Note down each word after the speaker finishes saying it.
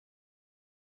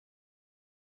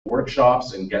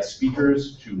workshops and guest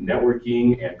speakers to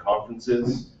networking and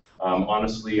conferences.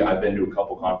 Honestly, I've been to a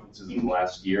couple conferences in the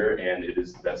last year, and it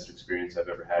is the best experience I've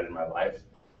ever had in my life.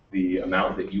 The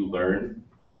amount that you learn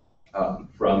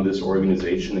from this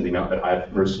organization and the amount that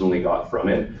I've personally got from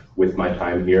it with my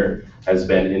time here has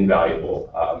been invaluable.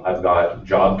 I've got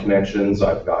job connections,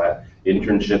 I've got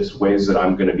internships, ways that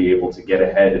I'm going to be able to get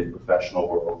ahead in the professional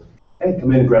world. Hey,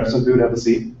 come in, grab some food, have a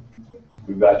seat.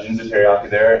 We've got ginger teriyaki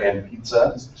there and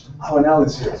pizza. Oh, and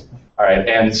Allie's here. All right,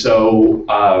 and so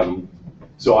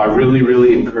so I really,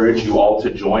 really encourage you all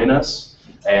to join us.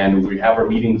 And we have our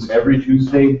meetings every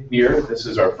Tuesday here. This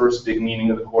is our first big meeting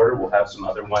of the quarter. We'll have some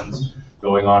other ones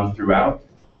going on throughout.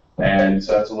 And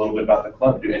so that's a little bit about the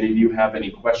club. Do any of you have any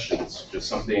questions? Just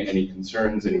something, any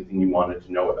concerns, anything you wanted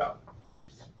to know about?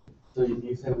 So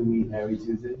you said we meet every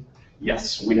Tuesday?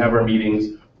 Yes, we have our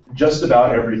meetings just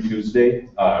about every Tuesday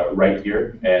right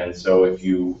here. And so if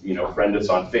you friend us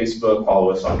on Facebook, follow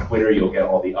us on Twitter, you'll get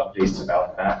all the updates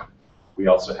about that. We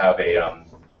also have a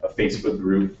Facebook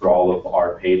group for all of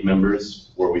our paid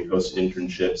members where we post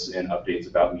internships and updates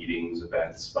about meetings,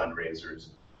 events, fundraisers,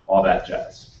 all that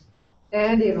jazz.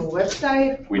 And you have a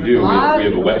website? We do. We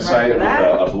have a website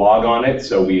with a blog on it,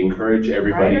 so we encourage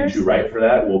everybody to write for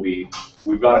that.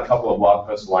 We've got a couple of blog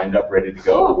posts lined up, ready to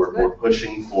go. We're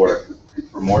pushing for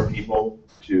more people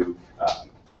to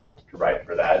write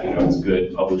for that. It's a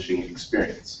good publishing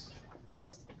experience.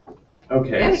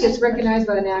 Okay. And it gets recognized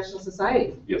by the National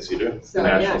Society. Yes, you do. So, the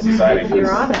National Society.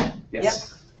 You're on that.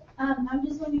 Yes. Yep. I'm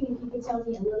just wondering if you could tell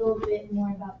me a little bit more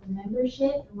about the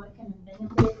membership and what kind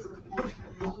of benefits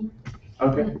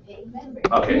Okay. paid member.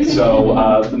 Okay,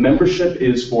 so the membership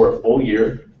is for a full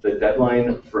year. The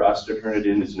deadline for us to turn it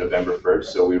in is November 1st,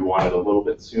 so we want it a little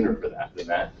bit sooner than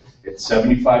that. It's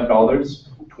 $75.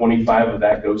 $25 of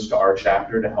that goes to our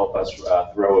chapter to help us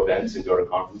throw events and go to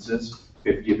conferences.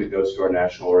 $50 of it goes to our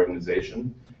national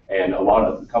organization. And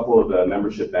a couple of the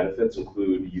membership benefits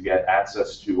include you get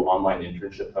access to online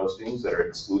internship postings that are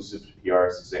exclusive to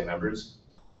PRSSA members.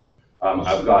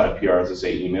 I've got a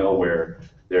PRSSA email where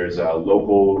there's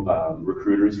local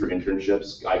recruiters for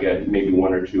internships. I get maybe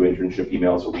 1 or 2 internship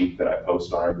emails a week that I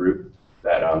post on our group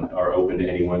that are open to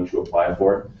anyone to apply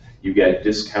for. You get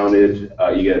discounted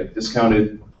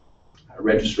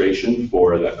registration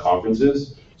for the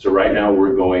conferences. So right now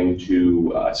we're going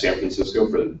to San Francisco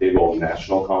for the big old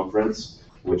national conference,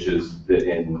 which is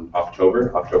in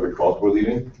October 12th we're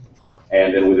leaving.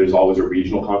 And then there's always a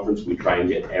regional conference we try and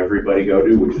get everybody go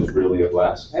to, which is really a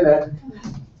blast. Hey there.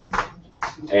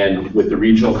 And with the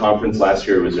regional conference last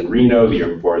year it was in Reno, the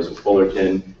year before it was in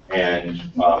Fullerton. And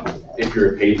if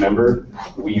you're a paid member,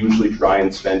 we usually try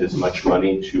and spend as much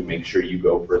money to make sure you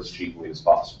go for as cheaply as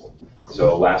possible.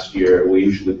 So last year we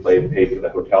usually pay for the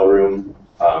hotel room,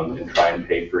 and try and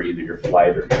pay for either your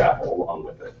flight or travel along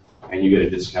with it. And you get a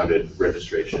discounted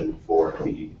registration for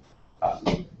the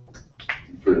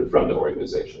from the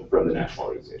organization, from the national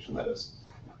organization, that is.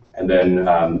 And then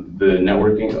the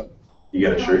networking, you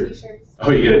get a shirt. Oh,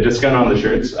 you get a discount on the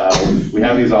shirts. We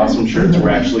have these awesome shirts. We're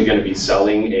actually going to be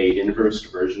selling a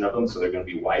inversed version of them, so they're going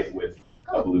to be white with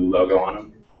a blue logo on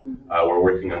them. We're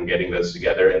working on getting those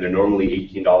together, and they're normally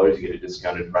 $18. You get a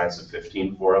discounted price of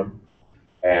 $15 for them.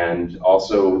 And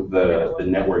also the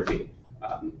networking.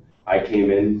 I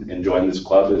came in and joined this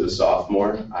club as a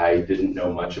sophomore. I didn't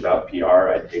know much about PR.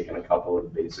 I'd taken a couple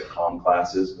of basic comm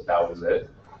classes, but that was it.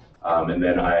 And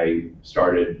then I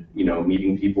started,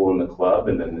 meeting people in the club,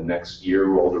 and then the next year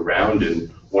rolled around, and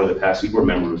one of the past board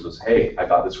members was, hey, I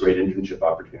got this great internship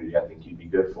opportunity. I think you'd be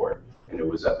good for it. And it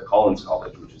was at the Collins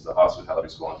College, which is the hospitality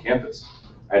school on campus.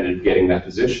 I ended up getting that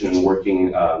position and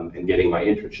working and getting my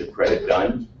internship credit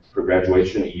done for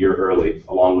graduation a year early,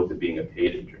 along with it being a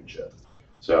paid internship.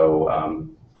 So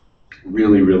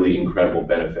really, really incredible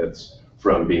benefits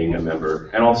from being a member.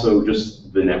 And also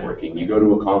just the networking. You go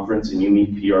to a conference and you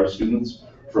meet PR students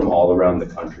from all around the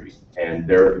country. And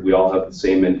we all have the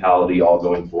same mentality all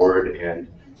going forward, and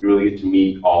you really get to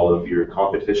meet all of your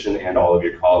competition and all of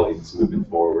your colleagues moving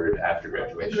forward after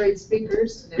graduation. Great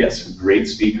speakers. Yes, great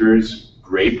speakers,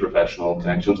 great professional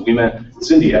connections. We met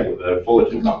Cindy at the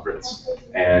Fullerton conference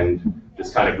and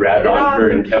just kind of grabbed on her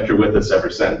and kept her with us ever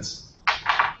since.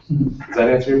 Does that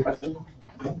answer your question?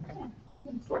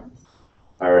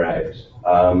 All right.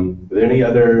 Are there any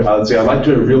other, let's see, I'd like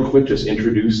to real quick just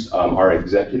introduce our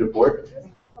executive board.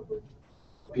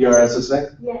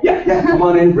 PRSSA? Yeah, come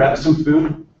on in, grab some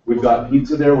food. We've got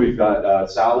pizza there, we've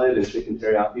got salad and chicken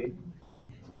teriyaki.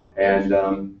 And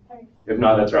if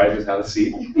not, that's right, just have a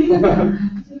seat.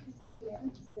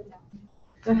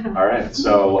 All right,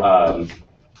 so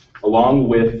along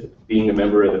with being a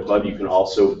member of the club, you can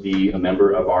also be a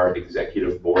member of our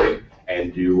executive board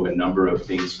and do a number of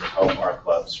things to help our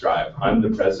club strive. I'm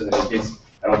the president. In case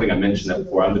I don't think I mentioned that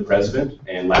before. I'm the president,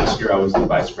 and last year I was the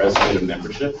vice president of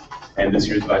membership, and this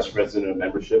year's vice president of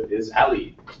membership is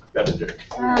Ali Bebinger.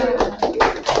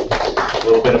 A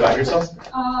little bit about yourself.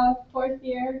 Fourth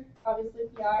year, obviously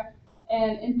PR,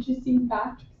 and interesting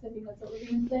fact, because I think that's what we're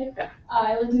going to say. Yeah.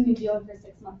 I lived in New Zealand for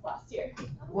 6 months last year.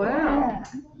 Wow,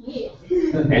 Yeah.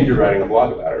 And you're writing a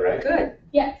blog about it, right? good.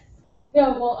 Yes.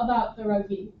 No, well, about the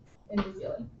rugby in New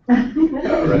Zealand.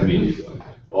 Rugby in New Zealand.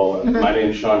 Well, my name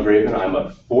is Sean Grabin. I'm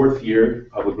a fourth year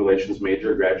public relations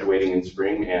major graduating in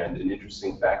spring, and an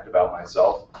interesting fact about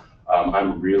myself,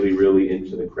 I'm really, really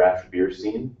into the craft beer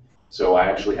scene. So I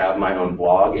actually have my own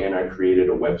blog, and I created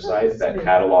a website that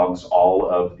catalogs all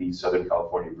of the Southern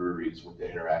California breweries with the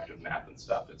interactive map and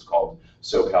stuff. It's called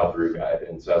SoCal Brew Guide,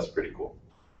 and so that's pretty cool.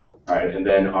 All right, and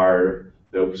then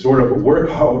the sort of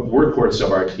workhorse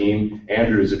of our team,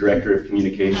 Andrew, is the director of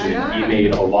communication. He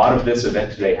made a lot of this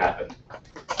event today happen.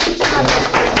 Good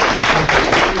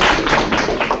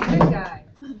guy.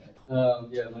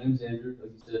 Yeah, my name is Andrew.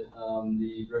 Like you said, I'm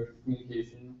the director of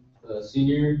communication,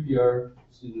 senior PR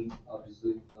student,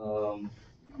 obviously.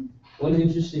 One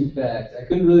interesting fact, I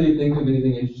couldn't really think of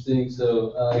anything interesting,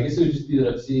 so I guess it would just be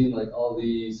that I've seen like all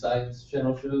the Science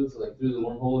Channel shows, like Through the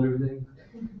Wormhole and everything,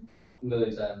 a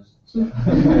million times. So.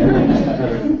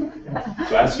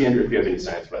 So ask Andrew if you have any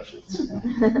science questions.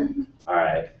 All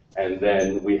right, and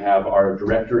then we have our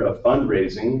director of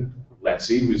fundraising,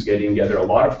 Lexi, who's getting together a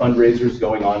lot of fundraisers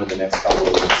going on in the next couple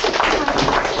of weeks.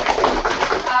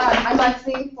 I'm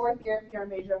Lexi, fourth year PR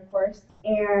major, of course,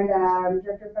 and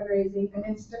director of fundraising. An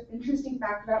interesting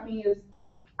fact about me is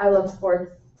I love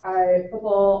sports. I'm a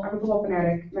football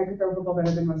fanatic, and I can throw a football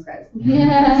better than most guys.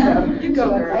 Yeah. So, You go,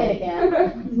 girl. Right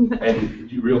again.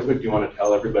 And real quick, do you want to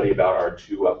tell everybody about our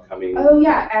two upcoming? Oh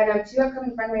yeah, and two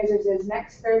upcoming fundraisers is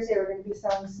next Thursday we're going to be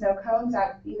selling snow cones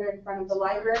out either in front of the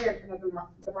library or in front of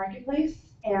the marketplace,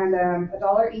 and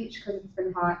 $1 each because it's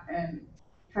been hot, and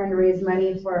trying to raise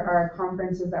money for our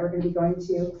conferences that we're going to be going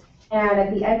to. And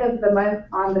at the end of the month,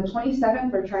 on the 27th,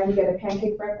 we're trying to get a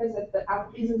pancake breakfast at the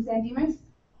Applebee's in San Dimas.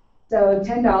 So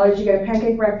 $10, you get a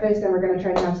pancake breakfast, and we're going to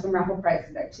try to have some raffle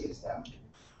prizes there too. So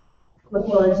look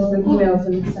forward to some emails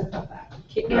and stuff about that.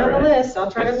 Keep me on the list, I'll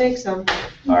try to make some.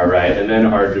 All right, and then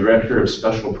our director of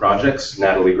special projects,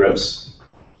 Natalie Gross.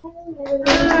 I'm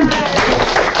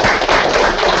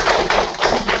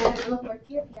a fourth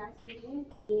year PR student,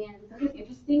 and something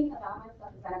interesting about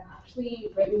myself is that I've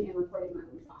actually written and recorded my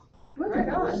own song. Right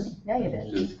on. Yeah, you did.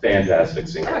 She's a fantastic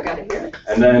singer. Oh, I gotta hear it.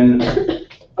 And then,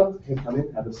 okay, come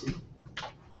in, have a seat.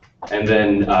 And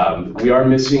then we are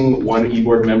missing one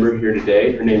e-board member here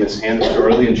today. Her name is Hannah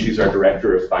Storley, and she's our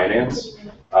director of finance.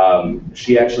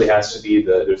 She actually has to be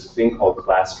there's a thing called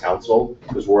class council,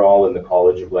 because we're all in the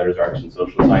College of Letters, Arts, and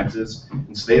Social Sciences.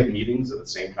 And so they have meetings at the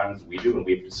same time as we do, and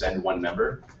we have to send one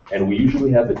member. And we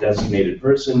usually have a designated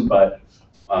person, but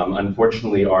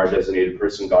unfortunately our designated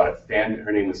person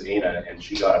her name was Aina, and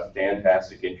she got a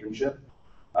fantastic internship.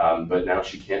 But now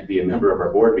she can't be a member of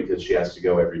our board because she has to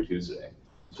go every Tuesday.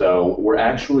 So we're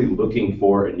actually looking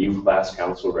for a new class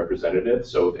council representative.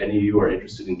 So if any of you are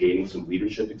interested in gaining some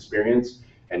leadership experience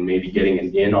and maybe getting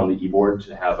an in on the e-board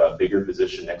to have a bigger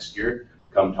position next year,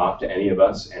 come talk to any of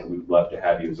us, and we'd love to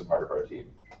have you as a part of our team.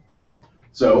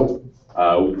 So,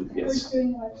 yes. We're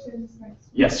doing elections next.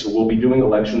 Yes, we'll be doing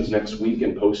elections next week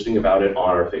and posting about it on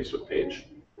our Facebook page.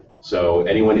 So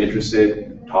anyone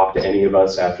interested, talk to any of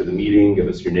us after the meeting, give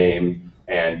us your name,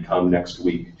 and come next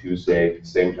week, Tuesday,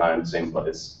 same time, same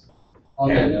place. On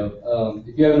that note,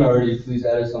 if you haven't already, please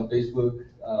add us on Facebook,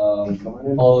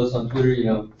 follow us on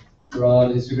Twitter, we're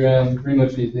on Instagram, pretty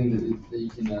much anything that you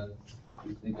can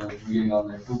think of, we're getting on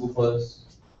there, Google Plus,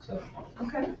 so.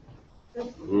 Okay.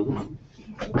 Mhm.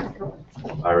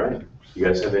 All right, you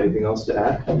guys have anything else to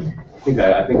add?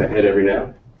 I think I hit every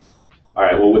now. All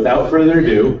right, well, without further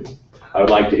ado, I would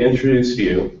like to introduce to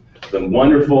you the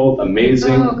wonderful,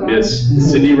 amazing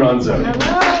Miss Cindy Ronzoni.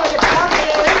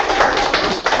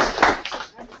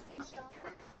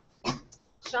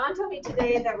 Sean told me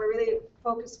today that we're really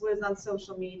focused was on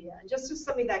social media. And just as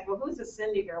somebody like, well, who's this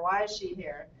Cindy girl? Why is she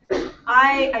here?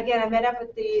 I met up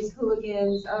with these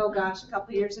hooligans, oh gosh, a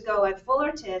couple years ago at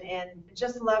Fullerton, and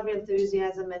just love the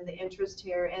enthusiasm and the interest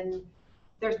here and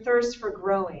their thirst for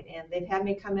growing. And they've had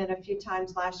me come in a few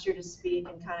times last year to speak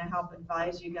and kind of help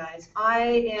advise you guys.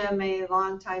 I am a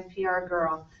longtime PR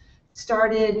girl.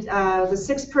 started the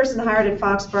 6th person hired at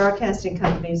Fox Broadcasting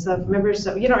Company. So remember,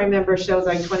 so you don't remember shows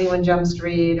like 21 Jump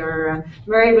Street or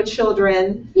Married with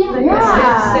Children, Simpsons,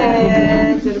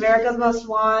 and America's Most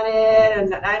Wanted, and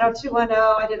 90210.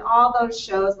 I did all those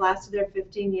shows, lasted there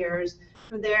 15 years.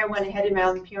 From there, I went ahead and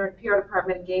around the PR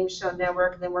department, Game Show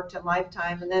Network, and then worked at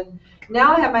Lifetime. And then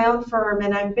now I have my own firm,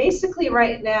 and I'm basically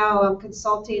right now I'm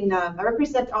consulting. I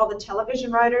represent all the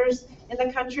television writers in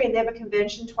the country, and they have a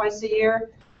convention twice a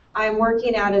year. I'm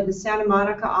working out of the Santa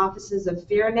Monica offices of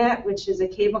FearNet, which is a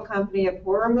cable company of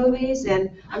horror movies, and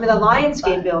I'm in the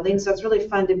Lionsgate building, so it's really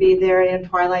fun to be there, and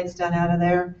Twilight's done out of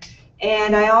there.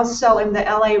 And I also am the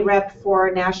LA rep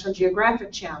for National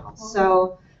Geographic Channel,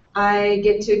 so I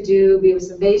get to be with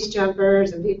some base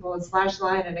jumpers and people with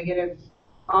Slashline, and I get to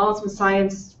all some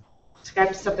science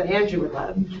type stuff that Andrew would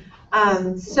love.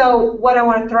 So what I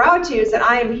want to throw out to you is that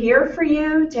I am here for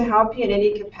you to help you in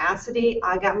any capacity.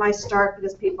 I got my start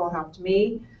because people helped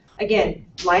me. Again,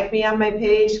 like me on my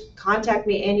page, contact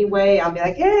me anyway. I'll be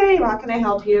like, hey, how can I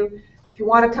help you? If you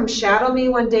want to come shadow me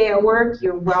one day at work,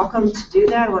 you're welcome to do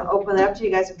that. I want to open it up to you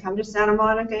guys to come to Santa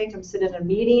Monica, come sit in a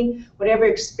meeting, whatever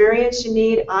experience you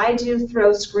need. I do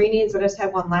throw screenings. I just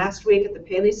had one last week at the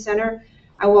Paley Center.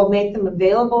 I will make them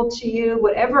available to you.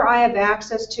 Whatever I have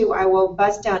access to, I will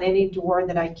bust down any door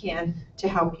that I can to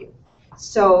help you.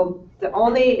 So the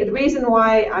reason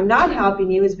why I'm not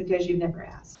helping you is because you've never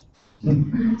asked.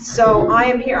 So I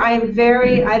am here. I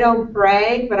don't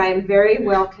brag, but I am very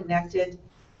well connected.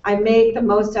 I make the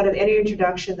most out of any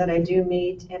introduction that I do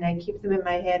meet, and I keep them in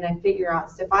my head, and I figure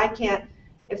out if I can't,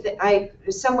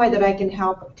 there's some way that I can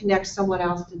help connect someone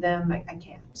else to them, I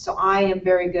can. So I am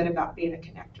very good about being a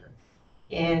connector,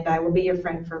 and I will be your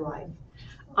friend for life.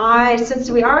 Since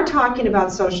we are talking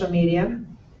about social media,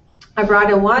 I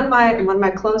brought in one of my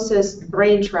closest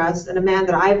brain trusts, and a man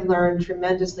that I've learned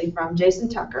tremendously from, Jason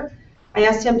Tucker. I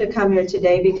asked him to come here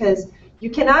today because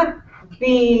you cannot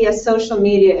be a social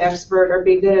media expert or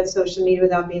be good at social media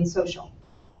without being social.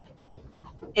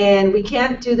 And we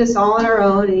can't do this all on our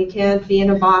own, and you can't be in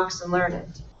a box and learn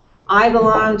it. I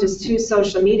belong to 2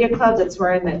 social media clubs. That's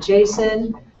where I met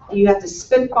Jason. You have to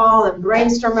spitball and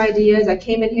brainstorm ideas. I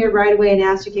came in here right away and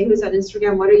asked, okay, who's on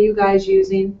Instagram? What are you guys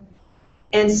using?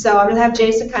 And so I'm going to have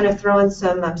Jason kind of throw in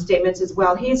some statements as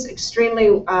well. He's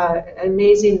extremely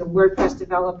amazing WordPress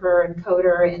developer and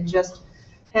coder, and just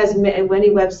has many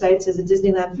websites as a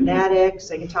Disneyland fanatic,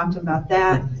 so I can talk to him about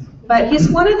that. But he's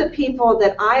one of the people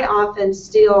that I often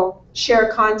still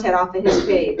share content off of his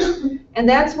page. And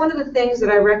that's one of the things that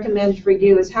I recommend for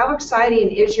you is how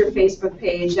exciting is your Facebook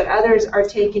page that others are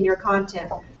taking your content.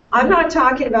 I'm not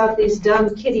talking about these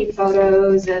dumb kitty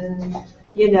photos and,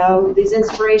 you know, these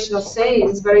inspirational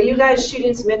sayings, but are you guys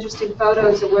shooting some interesting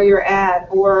photos of where you're at?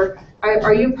 Or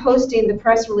are you posting the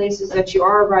press releases that you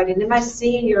are writing? Am I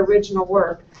seeing your original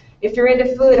work? If you're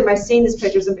into food, am I seeing these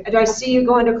pictures? Do I see you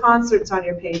going to concerts on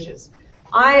your pages?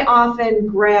 I often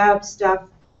grab stuff.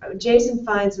 Jason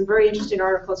finds some very interesting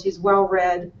articles. He's well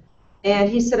read, and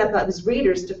he set up his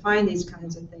readers to find these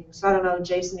kinds of things. So I don't know,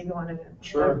 Jason, if you want to.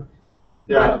 Sure.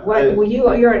 Yeah.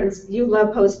 You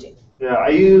love posting. Yeah, I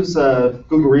use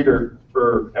Google Reader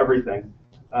for everything.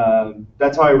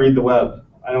 That's how I read the web.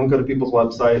 I don't go to people's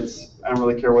websites. I don't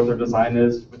really care what their design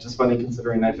is, which is funny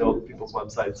considering I build people's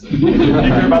websites and I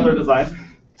care about their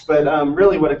design. But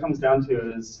really what it comes down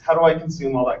to is how do I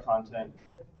consume all that content?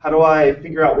 How do I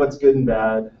figure out what's good and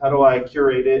bad? How do I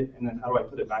curate it? And then how do I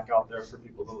put it back out there for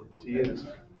people to use?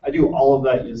 I do all of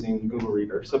that using Google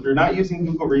Reader. So if you're not using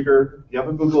Google Reader, you have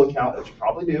a Google account, which you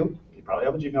probably do. You probably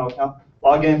have a Gmail account.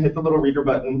 Log in, hit the little reader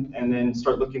button, and then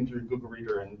start looking through Google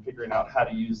Reader and figuring out how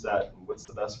to use that and what's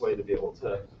the best way to be able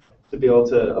to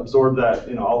absorb that,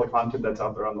 you know, all the content that's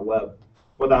out there on the web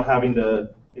without having to,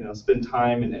 you know, spend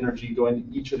time and energy going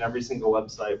to each and every single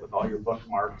website with all your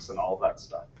bookmarks and all that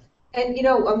stuff. And you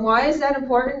know, why is that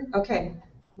important? Okay,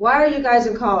 why are you guys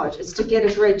in college? It's to get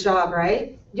a great job,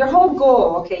 right? Your whole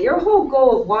goal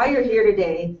of why you're here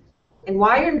today and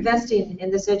why you're investing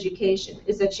in this education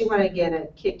is that you want to get a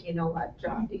kick, you know what,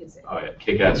 job, you can say. Oh yeah,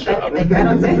 kick-ass job. I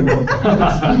don't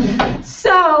say.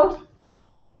 So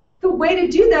the way to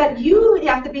do that, you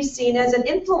have to be seen as an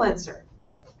influencer.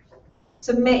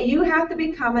 So you have to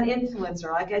become an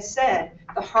influencer. Like I said,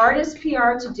 the hardest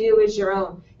PR to do is your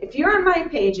own. If you're on my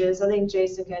pages, I think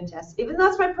Jason can attest, even though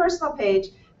it's my personal page,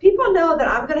 people know that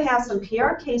I'm going to have some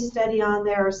PR case study on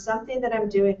there or something that I'm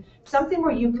doing, something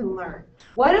where you can learn.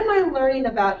 What am I learning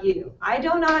about you? I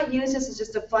do not use this as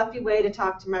just a fluffy way to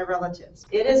talk to my relatives.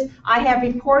 It is, I have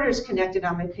reporters connected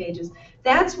on my pages.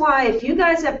 That's why if you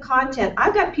guys have content,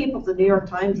 I've got people at the New York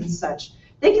Times and such,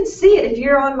 they can see it if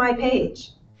you're on my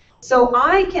page. So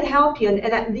I can help you,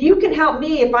 and you can help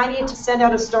me if I need to send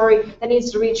out a story that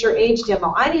needs to reach your age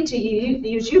demo. I need to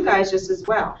use you guys just as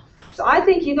well. So I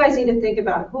think you guys need to think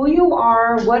about who you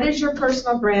are, what is your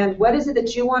personal brand, what is it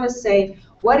that you want to say,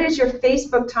 what does your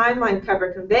Facebook timeline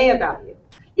cover convey about you?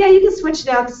 Yeah, you can switch it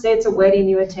out to say it's a wedding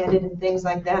you attended and things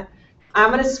like that.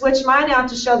 I'm going to switch mine out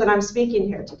to show that I'm speaking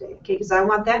here today, okay, because I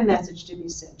want that message to be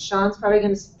sent. Sean's probably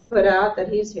going to put out that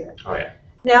he's here. Oh, yeah.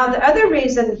 Now, the other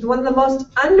reason, one of the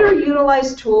most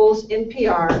underutilized tools in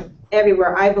PR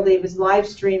everywhere, I believe, is live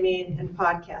streaming and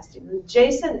podcasting. And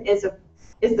Jason is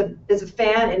a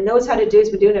fan and knows how to do it. He's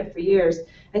been doing it for years.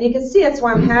 And you can see that's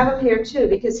why I have him here, too,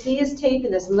 because he is taking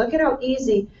this. And look at how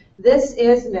easy this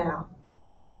is now.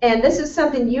 And this is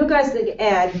something you guys can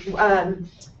add.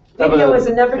 Video is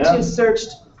the number 2 searched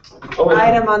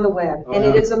item on the web, and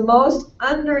it is the most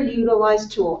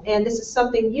underutilized tool. And this is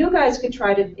something you guys could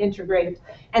try to integrate,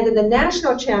 and then the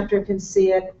national chapter can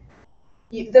see it.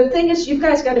 The thing is, you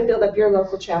guys got to build up your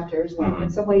local chapter as well. In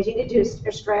some ways, you need to do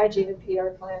a strategy and a PR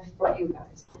plan for you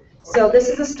guys. So this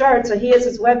is a start. So he has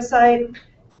his website,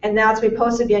 and now it's been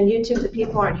posted on YouTube. The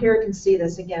people who aren't here can see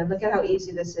this again. Look at how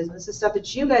easy this is. This is stuff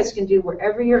that you guys can do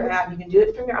wherever you're at. You can do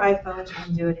it from your iPhones. You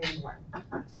can do it anywhere.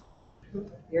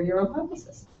 You're your own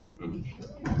publicist. You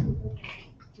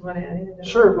want to add anything?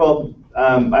 Sure. Well,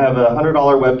 I have a $100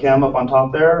 webcam up on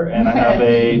top there, and I have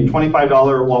a $25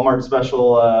 Walmart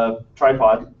special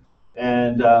tripod.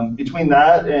 And between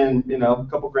that and a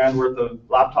couple grand worth of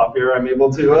laptop here, I'm able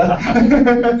to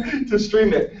to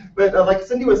stream it. But like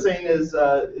Cindy was saying, is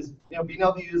being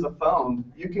able to use a phone.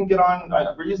 You can get on.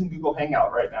 We're using Google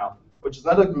Hangout right now, which is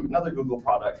another Google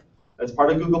product. It's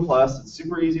part of Google Plus. It's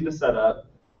super easy to set up.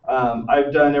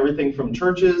 I've done everything from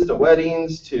churches to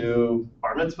weddings to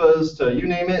bar mitzvahs to you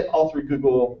name it, all through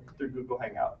Google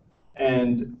Hangout.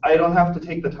 And I don't have to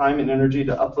take the time and energy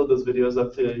to upload those videos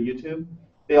up to YouTube.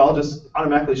 They all just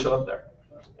automatically show up there.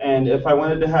 And if I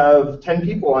wanted to have 10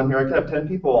 people on here, I could have 10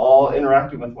 people all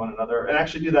interacting with one another, and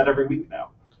actually do that every week now.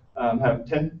 Have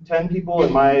 10 people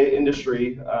in my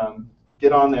industry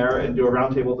get on there and do a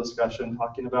roundtable discussion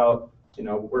talking about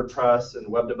WordPress and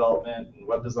web development and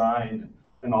web design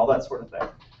and all that sort of thing.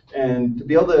 And to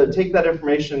be able to take that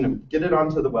information and get it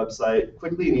onto the website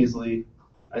quickly and easily,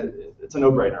 it's a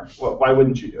no-brainer. Why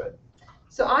wouldn't you do it?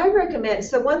 So I recommend,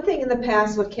 so one thing in the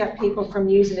past what kept people from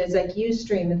using it is like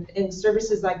Ustream and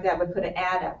services like that would put an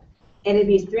ad up. And it'd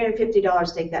be $350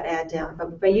 to take that ad down.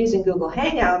 But by using Google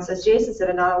Hangouts, as Jason said,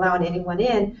 and not allowing anyone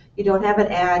in, you don't have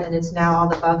an ad, and it's now all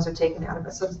the bugs are taken out of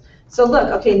it. So look,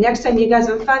 okay, next time you guys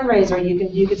have a fundraiser,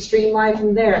 you can stream live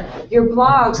from there. Your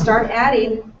blogs, start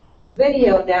adding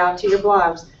video now to your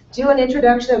blogs. Do an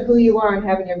introduction of who you are and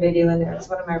having your video in there. It's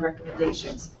one of my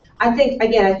recommendations. I think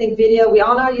video, we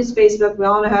all know how to use Facebook, we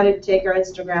all know how to take our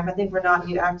Instagram. I think we're not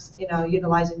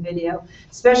utilizing video.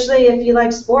 Especially if you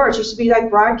like sports, you should be like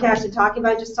broadcasting, talking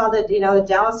about, I just saw the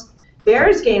Dallas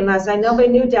Bears game last night. Nobody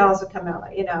knew Dallas would come out,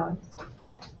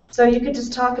 So you could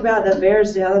just talk about the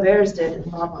Bears, how the Bears did. And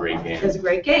blah, blah, blah. Great game. It was a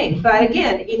great game. But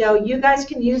again, you guys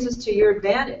can use this to your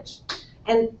advantage.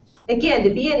 And again,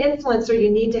 to be an influencer, you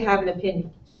need to have an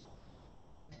opinion.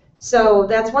 So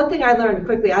that's one thing I learned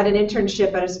quickly. I had an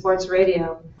internship at a sports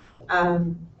radio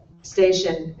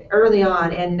station early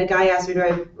on, and the guy asked me,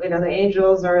 the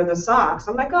Angels or the Sox?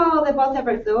 I'm like, oh, they both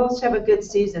have a good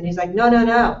season. He's like,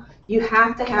 no. You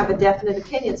have to have a definite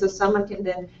opinion so someone can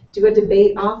then do a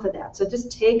debate off of that. So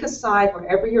just take a side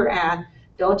wherever you're at.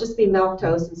 Don't just be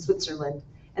milquetoast in Switzerland.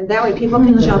 And that way people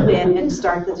can jump in and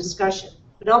start the discussion.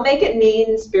 But don't make it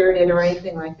mean-spirited or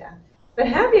anything like that. But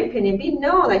have your opinion. If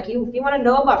you want to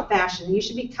know about fashion, you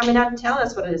should be coming out and telling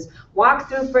us what it is. Walk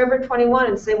through Forever 21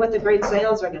 and say what the great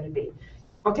sales are going to be.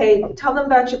 Okay, tell them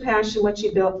about your passion, what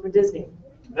you built for Disney.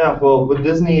 Yeah, well, with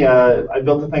Disney, I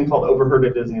built a thing called Overheard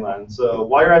at Disneyland. So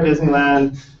while you're at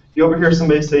Disneyland, if you overhear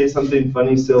somebody say something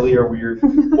funny, silly, or weird,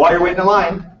 while you're waiting in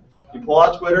line, you pull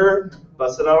out Twitter,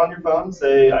 bust it out on your phone,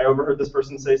 say, I overheard this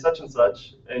person say such and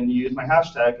such, and you use my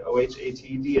hashtag,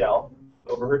 OHATDL,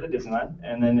 Overheard at Disneyland,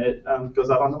 and then it goes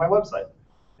out onto my website.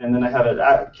 And then I have it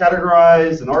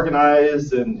categorized and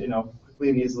organized and,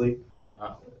 quickly and easily.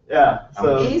 Yeah. How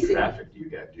much Easy. traffic do you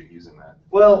get using that?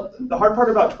 Well, the hard part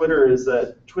about Twitter is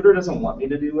that Twitter doesn't want me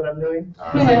to do what I'm doing.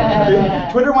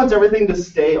 Twitter wants everything to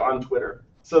stay on Twitter.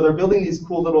 So they're building these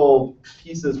cool little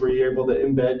pieces where you're able to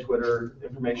embed Twitter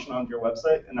information onto your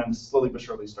website, and I'm slowly but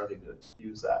surely starting to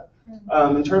use that.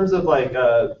 In terms of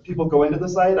people going to the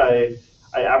site, I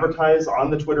advertise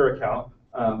on the Twitter account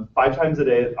 5 times a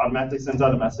day. It automatically sends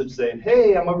out a message saying,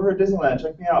 hey, I'm over here at Disneyland,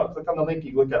 check me out. Click on the link,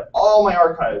 you can look at all my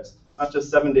archives, not just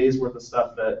 7 days worth of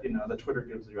stuff that that Twitter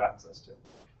gives you access to.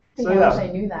 So, I yeah. wish I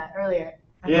knew that earlier.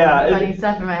 I Yeah, have funny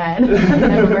stuff in my head.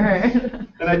 Never heard.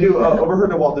 And I do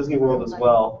overheard to Walt Disney World as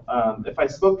well. If I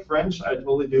spoke French, I'd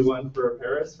totally do one for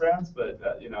Paris, France, but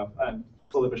I'm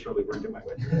slowly but surely working my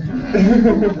way through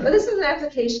it. But this is an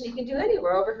application you can do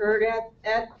anywhere, overheard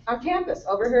at our campus,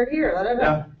 overheard here, da, da, da.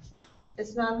 Yeah.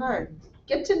 It's not hard.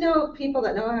 Get to know people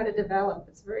that know how to develop.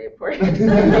 It's very important. All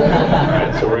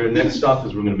right, so next stop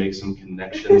is we're going to make some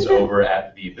connections over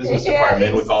at the business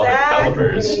department with all the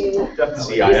developers. Exactly. CIS.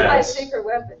 He's my secret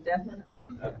weapon, definitely.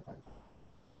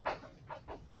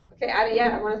 Okay,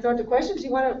 I want to throw it to questions.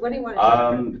 What do you want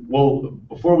to do? Well,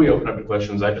 before we open up to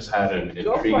questions, I just had an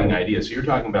Go for intriguing it. idea. So you're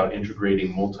talking about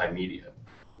integrating multimedia,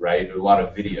 right? A lot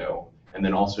of video, and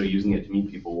then also using it to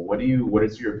meet people. What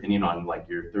is your opinion on like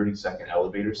your 30-second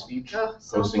elevator speech, Oh,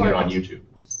 so posting it on important. YouTube?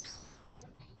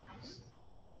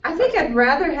 I think I'd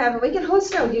rather have, we can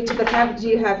host it on YouTube, but do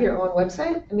you have your own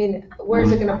website? I mean,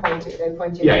 where's it going to point to? They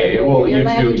point to Yeah. Well, your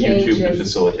landing YouTube to pages.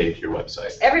 facilitate your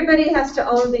website. Everybody has to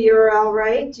own the URL,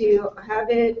 right? Do you have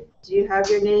it? Do you have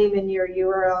your name and your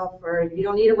URL for, you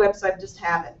don't need a website, just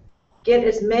have it. Get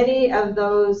as many of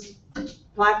those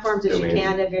platforms as you Domain.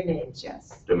 can of your names,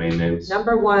 yes. Domain names.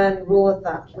 Number one, rule of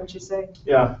thumb, what'd you say?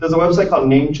 Yeah, there's a website called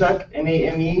Namecheck,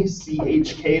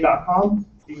 NAMECHK.com.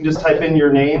 You can just type in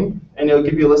your name, and it'll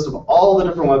give you a list of all the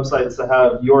different websites that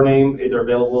have your name either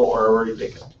available or already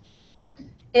taken.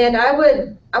 And I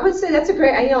would say that's a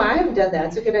great, I haven't done that,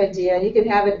 it's a good idea. You could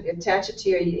have it, attach it to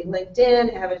your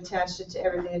LinkedIn, have it attached to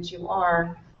everything that you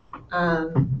are.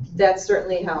 That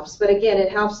certainly helps. But again,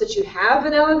 it helps that you have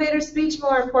an elevator speech,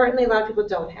 more importantly. A lot of people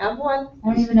don't have one. I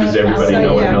don't even know Does what everybody else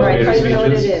know what yeah, an right, elevator I don't even know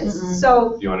what it speech is. Mm-mm.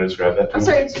 So, Do you want to describe that to I'm me?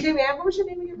 sorry, excuse me, Amber, what's your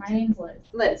name again? My name's Liz.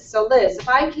 Liz. So Liz, if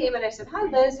I came and I said, hi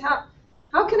Liz, how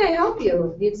can I help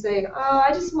you? You'd say, oh,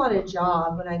 I just want a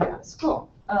job when I get out of school.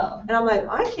 Oh. And I'm like,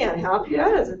 I can't help you.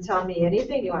 That doesn't tell me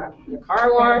anything. You want a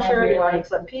car washer? You want to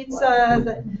clip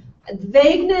pizza?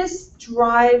 Vagueness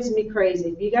drives me crazy.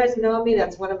 If you guys know me,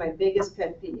 that's one of my biggest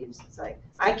pet peeves. It's like,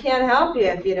 I can't help you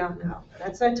if you don't know.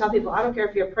 That's what I tell people. I don't care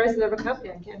if you're president of a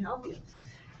company, I can't help you.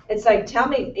 It's like, tell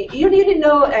me, you don't need to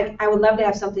know, I would love to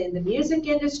have something in the music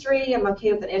industry. I'm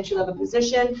okay with an entry-level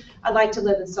position. I'd like to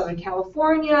live in Southern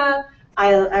California.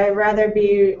 I'd rather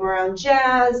be around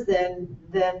jazz than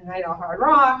hard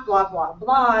rock, blah, blah,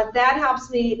 blah. That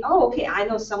helps me, oh, okay, I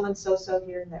know someone so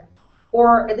here and there.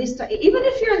 Or at least, even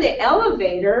if you're in the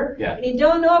elevator and you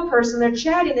don't know a person, they're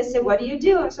chatting, they say, what do you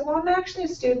do? I said, well, I'm actually a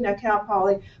student at Cal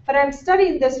Poly, but I'm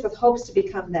studying this with hopes to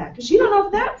become that. Because you don't know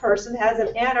if that person has an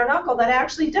aunt or an uncle that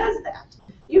actually does that.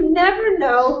 You never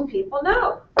know who people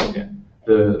know. Yeah.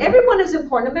 Everyone is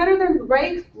important, no matter their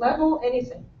rank, level,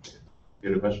 anything. You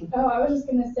had a question? Oh, I was just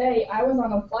gonna say, I was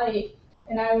on a flight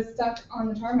and I was stuck on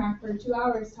the tarmac for 2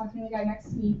 hours talking to the guy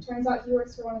next to me. Turns out he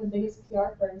works for one of the biggest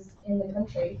PR firms in the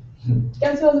country.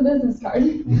 Guess who has a business card?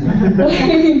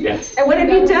 Yes. And what have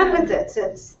you done with it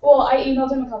since? Well, I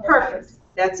emailed him a couple Perfect. times.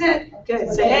 That's it.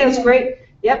 Good. Say, hey, it was great.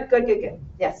 Yep, good.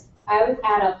 Yes. I was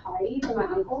at a party for my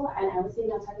uncle, and I was sitting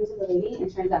down talking to the lady,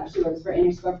 and turns out she works for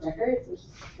Interscope Records, which is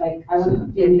like, I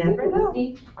want to You do never know.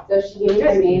 publicity. So she gave me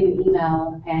her name and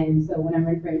email, and so when I'm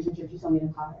ready for an internship, she told me to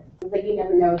call her. It's like, you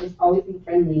never know, just always be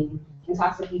friendly and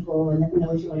talk to people and let them know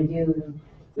what you want to do and,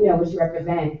 what you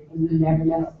represent, and you never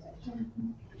know.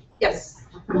 Yes.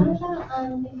 What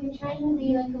about if you're trying to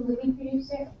be like a movie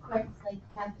producer, of course, like you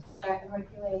have to start and work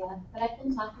your way up. But I've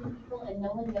been talking to people and no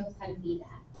one knows how to be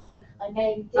that. Like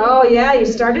I did. Oh, yeah, you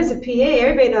start as a PA.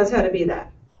 Everybody knows how to be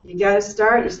that. You got to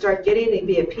start. You start getting to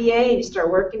be a PA, and you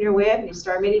start working your way up, and you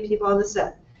start meeting people on the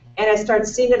set. And I start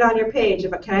seeing it on your page.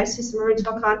 But can I see some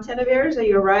original content of yours? Are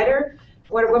you a writer?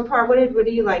 What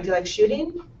do you like? Do you like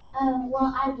shooting?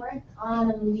 Well, I worked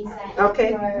on a movie set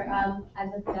Okay. for as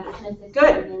a production assistant,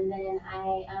 Good. and then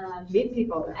I Meet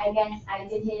people. I guess I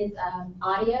did his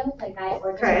audio, like I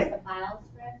organized the files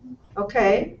for him.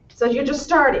 Okay. So you're just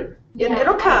starting. Yeah,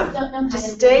 It'll I come. just don't know how Just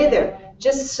to stay do there. it.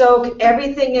 Just soak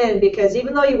everything in, because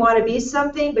even though you want to be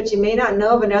something, but you may not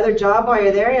know of another job while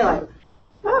you're there, you're like,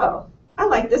 oh, I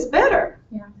like this better.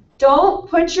 Yeah. Don't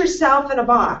put yourself in a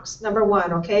box, number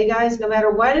one, okay, guys? No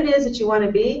matter what it is that you want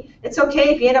to be, it's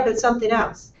okay if you end up with something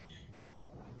else.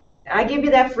 I give you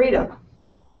that freedom.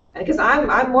 Because I'm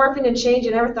morphing and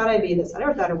changing. I never thought I'd be this. I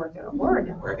never thought I'd work at a horror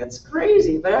network. It's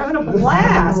crazy, but I'm having a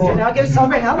blast. I get to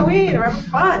celebrate Halloween. We're having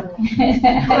fun.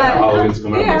 Halloween's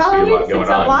coming up. Yeah, Must be a lot Halloween's going it's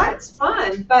a on. lot. It's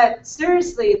fun. But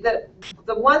seriously, the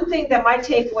one thing that my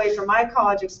takeaway from my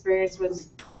college experience was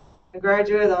I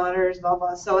graduated with honors, blah,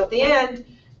 blah. So at the end,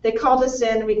 they called us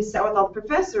in, and we sat with all the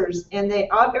professors, and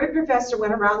every professor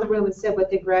went around the room and said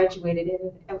what they graduated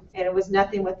in, and it was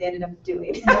nothing what they ended up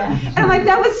doing. And I'm like,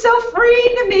 that was so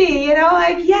freeing to me, you know,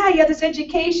 like, yeah, you have this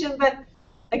education, but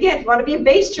again, if you want to be a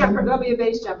bass jumper, go be a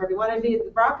bass jumper. If you want to be a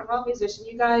rock and roll musician,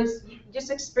 you guys, just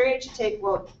experience you take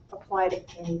will apply to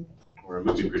anything. Or a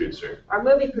movie producer. Or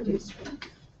movie producer.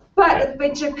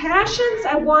 But your passions,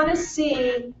 I want to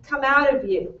see come out of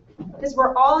you. Because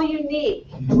we're all unique.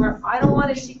 I don't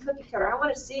want to see cookie cutter. I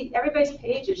want to see everybody's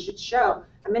pages should show.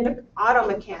 I'm into auto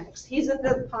mechanics. He's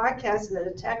into podcasts and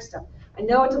into tech stuff. I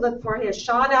know what to look for here.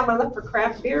 Sean, I'm going to look for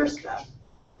craft beer stuff.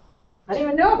 I didn't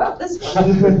even know about this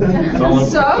one.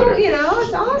 So, you know,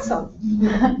 it's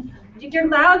awesome. You're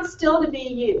allowed still to be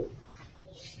you.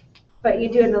 But you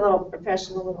do it in a little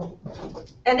professional little.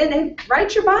 And then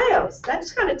write your bios.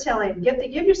 That's kind of telling.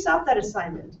 Give yourself that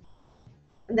assignment.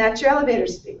 And that's your elevator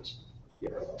speech. Yeah.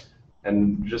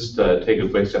 And just take a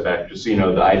quick step back, just so you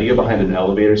know, the idea behind an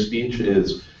elevator speech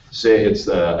is, say it's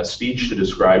a speech to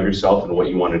describe yourself and what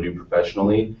you want to do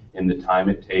professionally in the time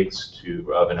it takes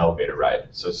of an elevator ride.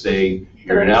 So say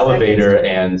you're in an elevator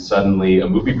and suddenly a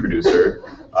movie producer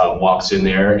walks in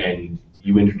there and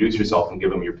you introduce yourself and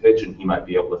give him your pitch, and he might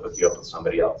be able to hook you up with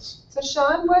somebody else. So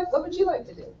Sean, what would you like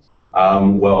to do?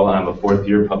 Well, I'm a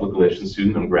fourth-year public relations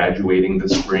student. I'm graduating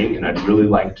this spring, and I'd really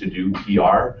like to do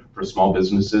PR for small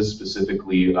businesses,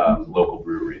 specifically local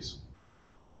breweries.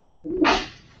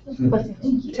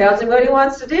 Tells him what he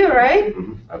wants to do, right?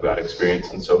 Mm-hmm. I've got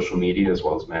experience in social media as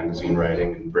well as magazine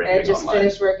writing and branding And just online.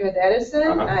 finished working with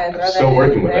Edison? I'm still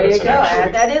working with Edison, There you go. actually.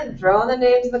 Add that in. Throw in the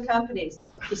names of the companies.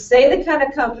 You say the kind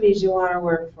of companies you want to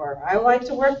work for. I like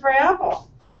to work for Apple.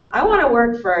 I want to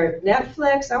work for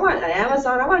Netflix. I want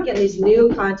Amazon. I want to get these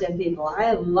new content people.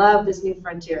 I love this new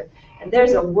frontier. And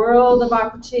there's a world of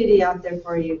opportunity out there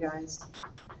for you guys.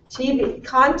 TV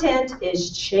content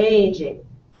is changing.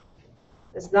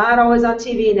 It's not always on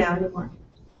TV now anymore.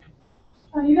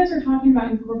 You guys are talking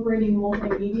about incorporating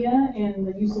multimedia and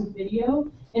the use of video,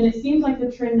 and it seems like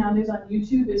the trend nowadays on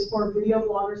YouTube is for video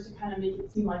bloggers to kind of make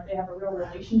it seem like they have a real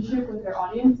relationship with their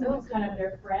audience and it's kind of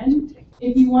their friend.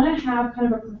 If you want to have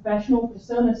kind of a professional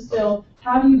persona still,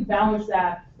 how do you balance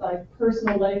that, like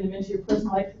personal, letting them into your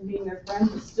personal life and being their friend,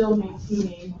 but still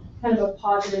maintaining kind of a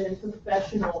positive and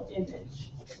professional image?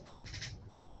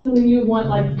 Something you want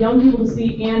like young people to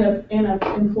see and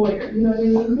a employer, you know what I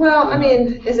mean? Well, I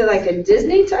mean, is it like a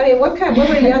Disney? I mean, what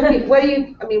would young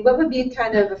people, what would be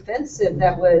kind of offensive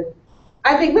that would,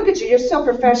 I think, look at you, you're so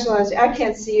professional, I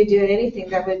can't see you doing anything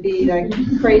that would be like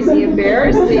crazy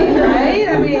embarrassing, right?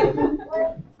 I mean.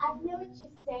 Well, I know what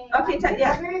you're saying. Okay,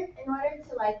 yeah. In order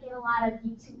to like get a lot of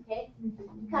YouTube hits, you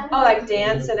kind of Like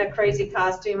dance in a crazy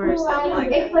costume or something like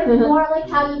that. It's like more like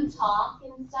how you talk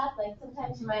and stuff. Like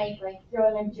sometimes you might like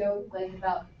throw in a joke like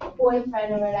about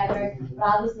boyfriend or whatever, but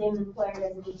obviously an employer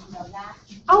doesn't need to know that.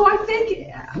 Oh, I think,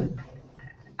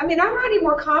 I mean, I'm writing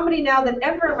more comedy now than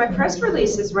ever in my press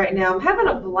releases right now. I'm having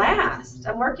a blast.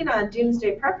 I'm working on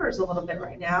Doomsday Preppers a little bit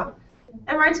right now.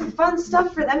 And write some fun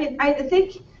stuff for them. I mean, I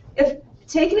think if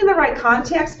taken in the right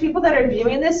context, people that are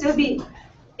viewing this, it would be,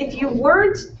 if you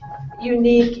weren't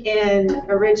unique and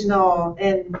original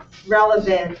and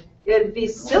relevant, it would be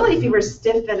silly if you were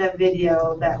stiff in a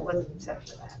video that wasn't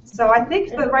accepted. So I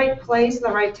think the right place,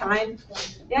 the right time,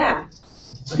 yeah.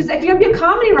 Because if you're going to be a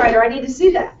comedy writer, I need to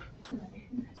see that.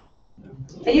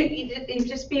 And you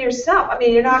just be yourself. I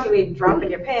mean, you're not going to be dropping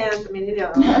your pants. I mean, you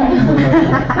know.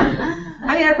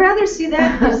 I mean, I'd rather see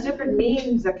that than those different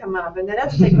memes that come up, and that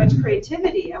doesn't take much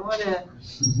creativity. I want to,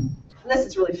 unless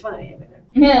it's really funny. I mean,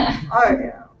 Yeah. oh,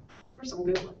 yeah. There's some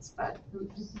good ones, but.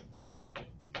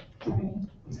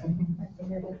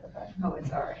 Oh,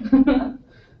 it's all right.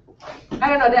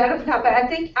 I don't know, but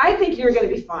I think you're going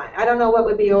to be fine. I don't know what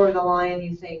would be over the line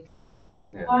you think.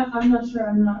 Yeah. I'm not sure.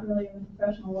 I'm not really in the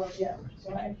professional world yet, which is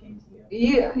why I came to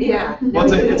you. Yeah. Well,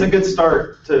 it's a good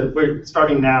start we're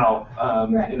starting now,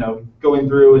 Right. you know, going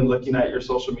through and looking at your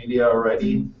social media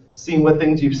already, seeing what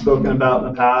things you've spoken about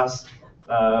in the past.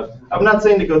 I'm not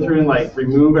saying to go through and like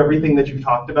remove everything that you've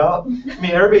talked about. I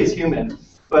mean, everybody's human,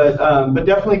 but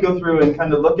definitely go through and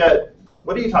kind of look at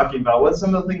what are you talking about? What's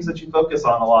some of the things that you focus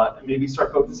on a lot, and maybe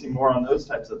start focusing more on those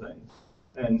types of things.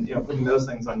 And putting those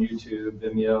things on YouTube,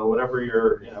 Vimeo, whatever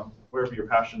wherever your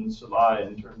passions lie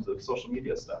in terms of social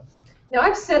media stuff. Now,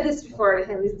 I've said this before to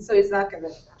him, so he's not going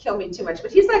to kill me too much,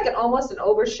 but he's like almost an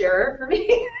oversharer for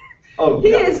me. Oh,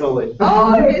 He yeah, is totally.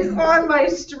 always on my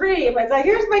stream. It's like,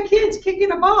 here's my kids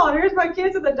kicking a ball, and here's my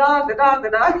kids and the dog.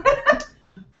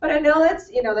 But I know that's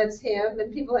him,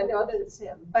 and people I know that it's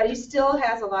him. But he still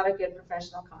has a lot of good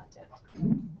professional content.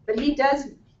 But he does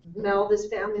meld his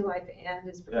family life and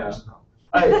his professional.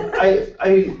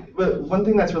 But one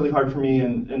thing that's really hard for me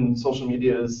in social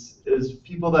media is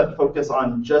people that focus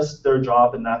on just their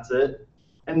job and that's it,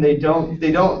 and they don't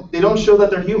show that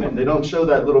they're human. They don't show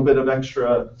that little bit of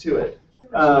extra to it.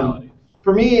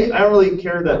 For me, I don't really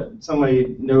care that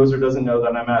somebody knows or doesn't know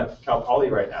that I'm at Cal Poly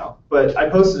right now. But I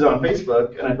posted it on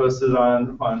Facebook and I posted it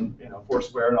on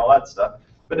Foursquare and all that stuff.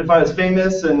 But if I was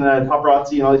famous and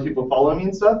paparazzi and all these people follow me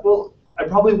and stuff, well, I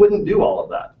probably wouldn't do all of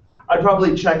that. I'd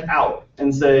probably check out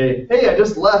and say, hey, I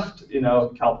just left,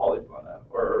 Cal Poly Pomona,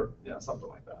 or something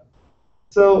like that.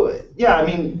 So yeah, I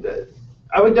mean,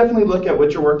 I would definitely look at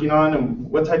what you're working on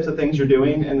and what types of things you're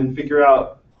doing, and then figure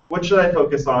out what should I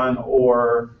focus on,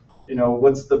 or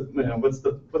what's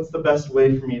the best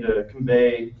way for me to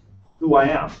convey who I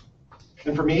am.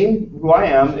 And for me, who I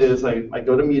am is I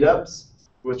go to meetups,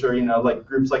 which are like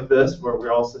groups like this where we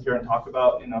all sit here and talk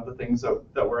about the things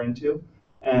that we're into.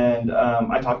 And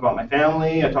I talk about my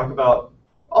family. I talk about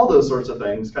all those sorts of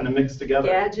things, kind of mixed together.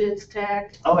 Gadgets,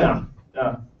 tech. Oh yeah.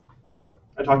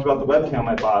 I talked about the webcam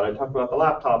I bought. I talked about the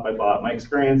laptop I bought. My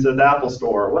experience at the Apple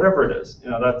Store, whatever it is.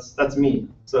 That's me.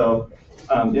 So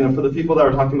for the people that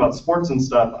are talking about sports and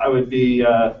stuff, I'd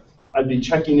be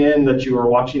checking in that you were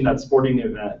watching that sporting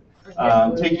event,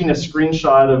 taking a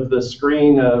screenshot of the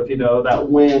screen of that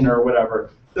win or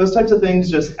whatever. Those types of things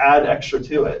just add extra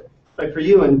to it. Like for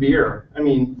you in beer, I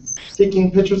mean,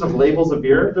 taking pictures of labels of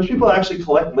beer, there's people that actually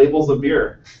collect labels of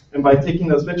beer. And by taking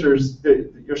those pictures,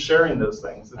 you're sharing those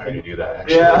things. I already do that,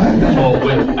 actually. Yeah.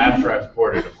 Well, after I've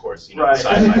poured it, of course, right.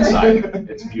 Side by side,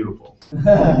 it's beautiful.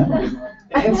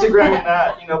 Instagramming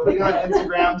that, putting it on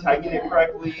Instagram, tagging it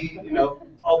correctly,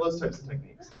 all those types of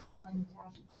techniques.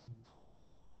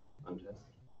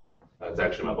 That's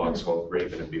actually my blog's called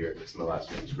Grabin and Beer. It's my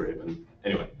last name's Grabin.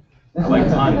 Anyway. I like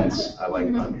puns.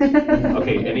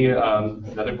 Okay, any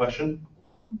another question?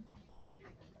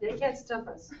 They can't stop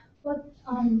us. But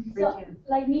so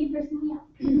like me personally,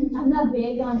 I'm not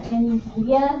big on any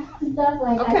media and stuff.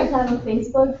 Like I just have a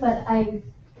Facebook, but I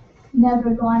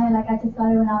never go on it. Like I just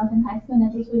got it when I was in high school, and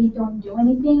I just really don't do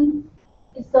anything.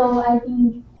 So I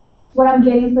think what I'm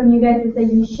getting from you guys is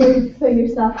that you should put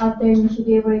yourself out there, and you should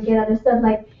be able to get other stuff.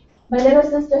 Like my little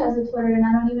sister has a Twitter, and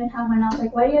I don't even have one. I was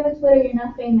like, why do you have a Twitter? You're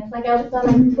not famous. Like, I always thought,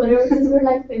 like, Twitter, since we're,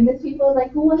 like, famous people,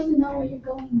 like, who wants to know where you're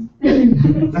going? And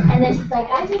then she's like,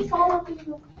 I just follow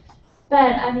people.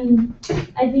 But, I mean,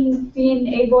 I think being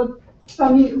able,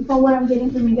 from what I'm getting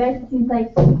from you guys, it seems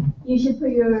like you should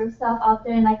put yourself out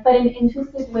there, and, like, but in an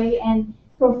interested way and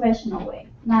professional way,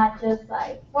 not just,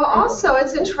 like... Well, also,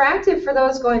 it's attractive for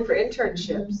those going for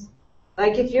internships.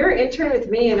 Like, if you're interning with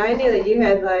me and I knew that you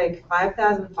had like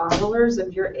 5,000 followers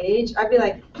of your age, I'd be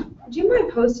like, would you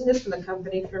mind posting this from the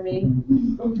company for me?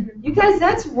 You guys,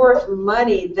 that's worth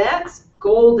money. That's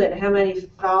golden, how many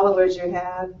followers you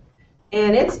have.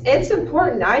 And it's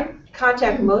important. I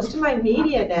contact most of my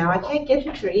media now. I can't get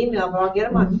you through email, but I'll get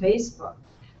them on Facebook.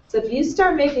 So if you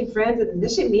start making friends with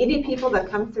initially media people that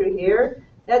come through here,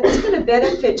 that's going to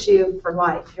benefit you for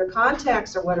life. Your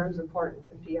contacts are what is important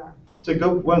for PR. To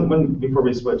go one before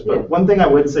we switch, but one thing I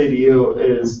would say to you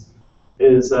is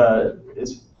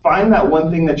find that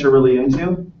one thing that you're really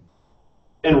into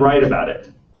and write about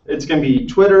it. It's going to be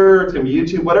Twitter, it's going to be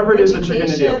YouTube, whatever it is that you're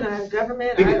going to do.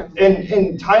 Government,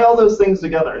 and tie all those things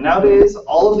together. Nowadays,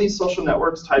 all of these social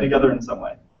networks tie together in some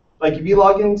way. Like if you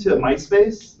log into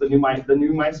MySpace, the new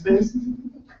MySpace,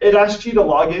 it asks you to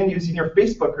log in using your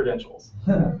Facebook credentials.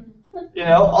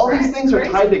 All these things are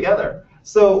tied together.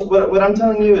 So what I'm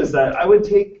telling you is that I would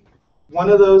take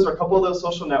one of those or a couple of those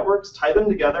social networks, tie them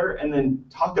together, and then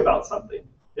talk about something.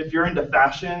 If you're into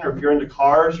fashion, or if you're into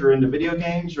cars, you're into video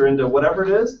games, you're into whatever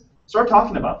it is, start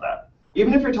talking about that.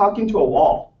 Even if you're talking to a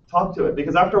wall, talk to it.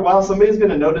 Because after a while, somebody's going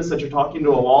to notice that you're talking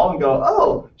to a wall and go,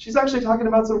 oh, she's actually talking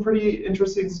about some pretty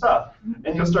interesting stuff.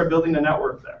 And you'll start building a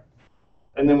network there.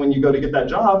 And then when you go to get that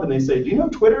job and they say, do you know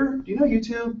Twitter? Do you know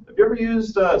YouTube? Have you ever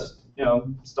used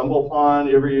StumbleUpon,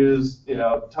 you ever use,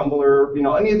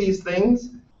 Tumblr, any of these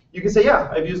things, you can say, yeah,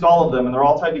 I've used all of them, and they're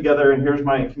all tied together, and here's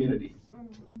my community.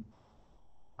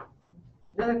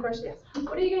 Another question, yes.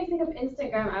 What do you guys think of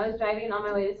Instagram? I was driving on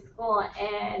my way to school,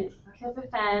 and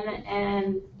KFN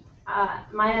and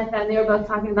Maya said they were both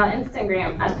talking about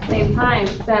Instagram at the same time.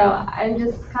 So I'm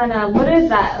just kind of, what is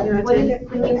that? What do you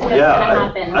think is going to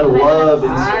happen? I love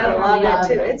Instagram. I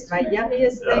love it too. It's my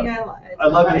yummiest thing I love. I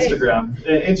love Instagram.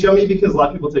 It's yummy because a lot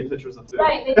of people take pictures of food.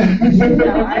 Right, they take pictures.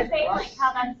 I'm saying like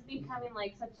how that's becoming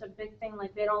like such a big thing.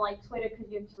 Like they don't like Twitter because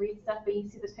you have to read stuff, but you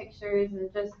see the pictures and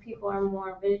just people are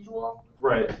more visual.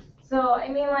 Right. So I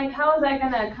mean, like, how is that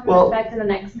going to come into effect in the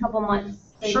next couple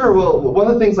months? Sure. Well, one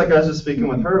of the things, like I was just speaking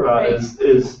with her about,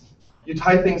 is you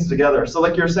tie things together. So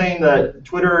like you're saying that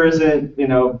Twitter isn't,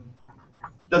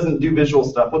 doesn't do visual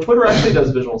stuff. Well, Twitter actually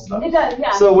does visual stuff. It does,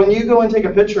 yeah. So when you go and take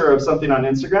a picture of something on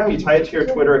Instagram, you tie it to your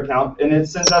Twitter account, and it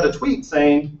sends out a tweet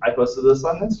saying, "I posted this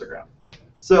on Instagram."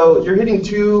 So you're hitting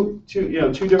two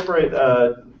different.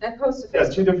 And post to Facebook. Yeah,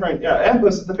 two different. Yeah, and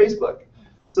post it to Facebook.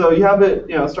 So you have it,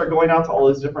 start going out to all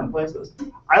these different places.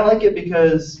 I like it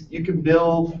because you can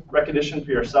build recognition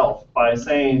for yourself by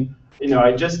saying,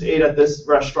 I just ate at this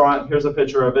restaurant. Here's a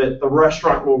picture of it. The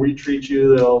restaurant will retweet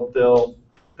you. They'll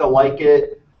like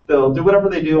it. They'll do whatever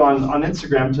they do on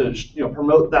Instagram to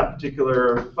promote that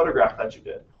particular photograph that you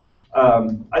did.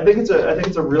 I think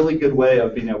it's a really good way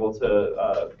of being able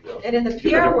to. And in the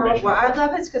PR world, what I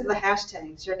love is because of the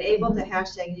hashtags. You're enabled to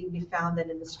hashtag, you can be found then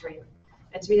in the stream.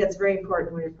 And to me, that's very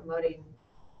important when you're promoting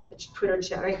a Twitter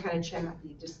chat, any kind of chat,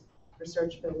 you just for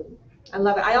searchability. I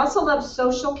love it. I also love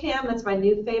Social Cam. That's my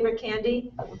new favorite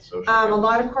candy. A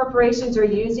lot of corporations are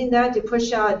using that to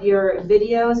push out your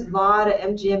videos. A lot of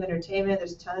MGM Entertainment.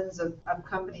 There's tons of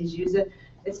companies use it.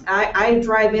 I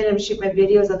drive in and shoot my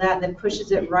videos on that, and then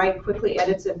pushes it right, quickly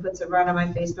edits it, puts it right on my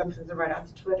Facebook, puts it right out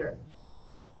to Twitter.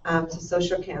 So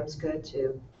Social Cam's good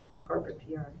too. Corporate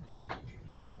PR.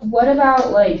 What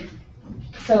about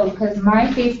because my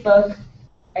Facebook,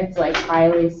 it's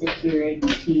highly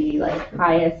security,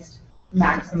 highest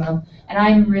maximum, and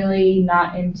I'm really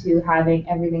not into having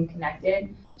everything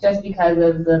connected just because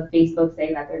of the Facebook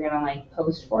saying that they're gonna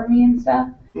post for me and stuff.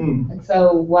 And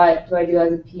so what do I do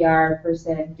as a PR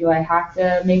person? Do I have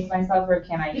to make myself, or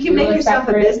can I? You can make yourself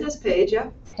a business page, yeah.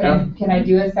 Can I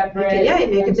do a separate? Yeah, you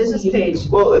make a business page.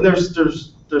 Well,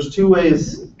 there's two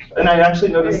ways, and I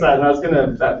actually noticed that, and I was going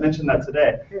to mention that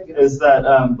today, is that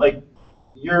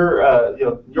your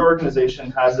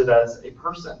organization has it as a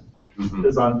person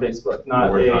is on Facebook, not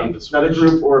a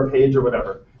group or a page or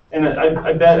whatever. And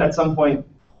I bet at some point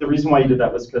the reason why you did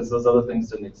that was because those other things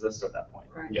didn't exist at that point.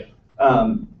 Right. Yeah.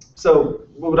 So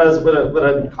what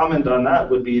I'd comment on that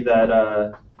would be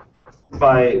that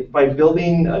by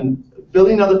building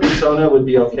another persona would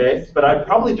be okay, but I'd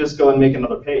probably just go and make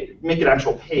another page, make an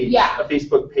actual page, a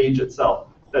Facebook page itself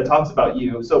that talks about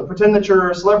you. So pretend that you're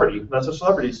a celebrity. That's what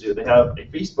celebrities do. They have a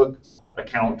Facebook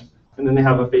account, and then they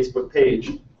have a Facebook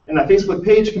page. And that Facebook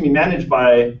page can be managed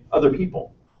by other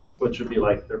people, which would be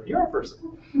like their PR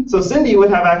person. So Cindy would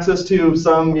have access to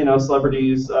some,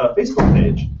 celebrities' Facebook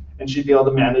page, and she'd be able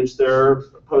to manage their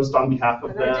post on behalf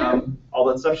of them, all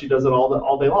that stuff. She does it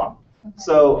all day long. Okay.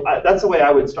 So that's the way I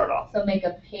would start off. So make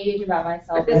a page about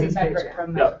myself that's separate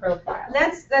from my profile. And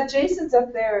that Jason's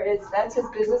up there that's his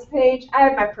business page. I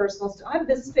have my personal stuff. I have a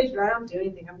business page, but I don't do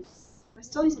anything. I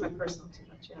still use my personal too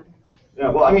much. Yeah.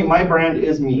 Well, I mean, my brand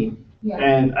is me. Yeah.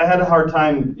 And I had a hard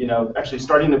time, actually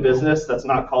starting a business that's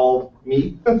not called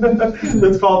me.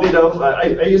 That's called,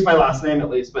 I use my last name at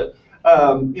least, but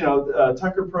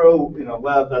Tucker Pro,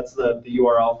 Web. That's the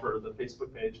URL for the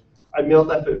Facebook page. I built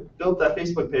that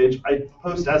Facebook page. I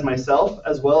post as myself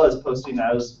as well as posting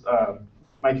as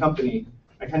my company.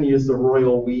 I kind of use the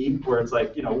royal we, where it's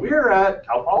like, we're at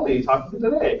Cal Poly talking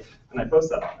today, and I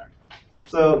post that on there.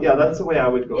 So yeah, that's the way I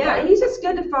would go. Yeah, and he's just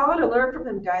good to follow, to learn from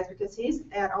him, guys, because he's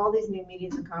at all these new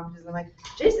meetings and conferences. I'm like,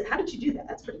 Jason, how did you do that?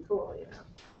 That's pretty cool,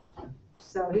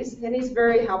 So he's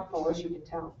very helpful, as you can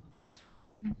tell.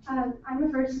 I'm a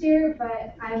first year,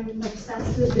 but I'm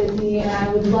obsessed with Disney, and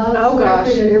I would love. Oh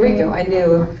gosh, here we go. I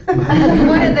knew.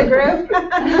 One in the group.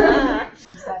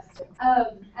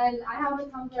 And I have a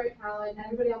Tumblr account, and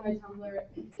everybody on my Tumblr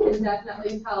can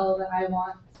definitely tell that I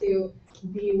want to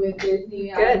be with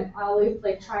Disney. Good. I always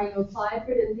trying to apply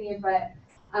for Disney, but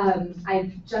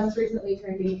I just recently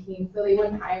turned 18, so they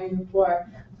wouldn't hire me before.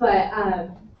 But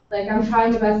I'm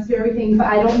trying my best to do everything, but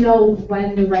I don't know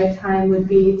when the right time would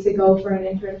be to go for an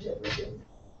internship with Disney.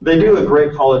 They do a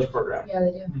great college program. Yeah,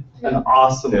 they do. An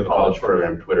awesome they have a college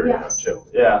program, Twitter Yeah. now too.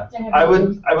 Yeah, I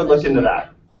would look into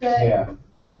that.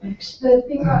 The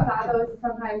thing about that though is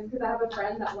sometimes, because I have a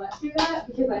friend that went through that,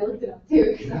 because I looked it up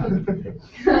too.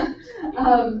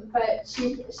 But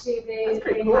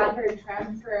they had her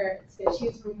transfer.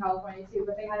 She's from California too,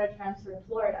 but they had her transfer to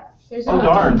Florida. Oh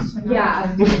darn.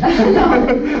 Yeah.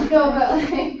 No,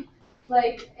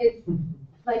 but it's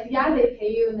yeah, they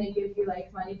pay you and they give you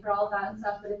money for all that and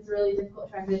stuff, but it's a really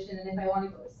difficult transition. And if I want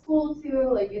to go to school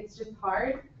too, it's just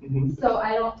hard. Mm-hmm. So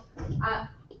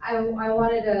I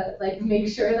wanted to make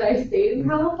sure that I stayed in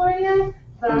California,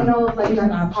 but I don't know if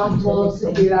that's possible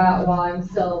to do that while I'm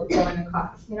still going to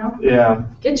class, Yeah.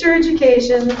 Get your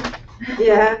education.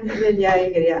 Yeah, and then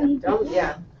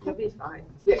you'll be fine.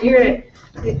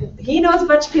 He knows a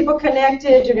bunch of people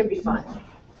connected. You're gonna be fine.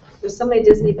 There's so many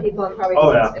Disney people and probably,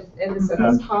 Oh, yeah. and it's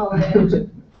a college.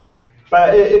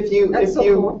 But if That's so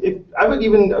cool. I would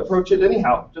even approach it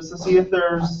anyhow, just to see if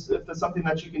there's something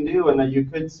that you can do and that you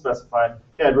could specify.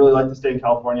 Hey, I'd really like to stay in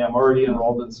California. I'm already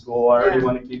enrolled in school. I already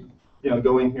want to keep,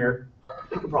 going here.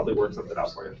 They could probably work something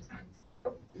out for you.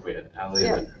 Wait, Allie.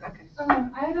 Yeah, okay.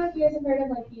 I don't know if you guys have heard of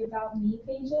like the About Me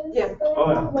pages. Yeah.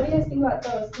 Oh, yeah. What do you guys think about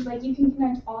those? Because like you can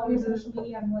connect all of your social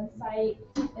media on one site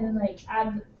and then like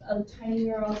add a tiny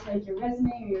URL to like your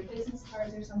resume or your business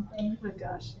cards or something. Oh my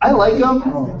gosh. I like them.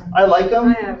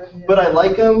 I haven't. But I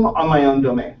like them on my own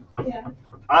domain. Yeah.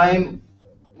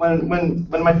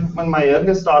 When my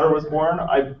youngest daughter was born,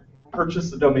 I purchased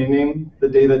the domain name the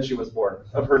day that she was born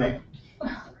of her name.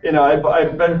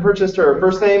 I purchased her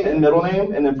first name and middle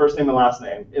name, and then first name and last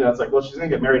name. It's like, well, she's gonna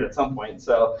get married at some point,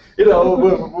 so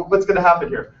what's gonna happen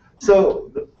here?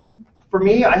 So for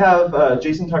me, I have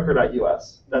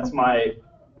jasontucker.us. That's my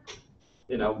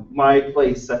my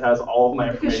place that has all of my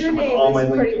Because information your with all my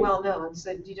name is pretty linking. well known,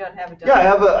 so you don't have a. Yeah, I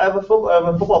have a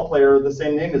football player the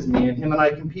same name as me, and him and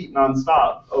I compete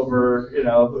nonstop over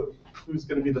who's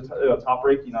going to be the top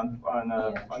ranking on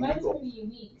Mine's Google. pretty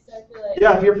unique, so I feel like.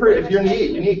 Yeah, if you're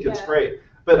unique, it's great.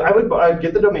 But I'd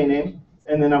get the domain name,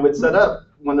 and then I would set up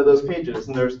one of those pages,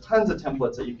 and there's tons of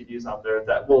templates that you could use out there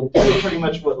that will do pretty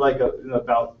much what like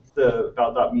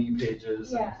about.me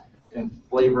pages. Yeah. And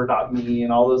flavor.me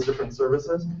and all those different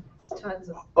services. Tons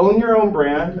of. Own your own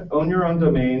brand, own your own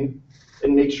domain,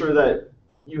 and make sure that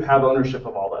you have ownership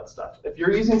of all that stuff. If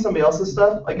you're using somebody else's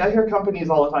stuff, like I hear companies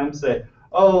all the time say,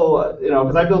 oh,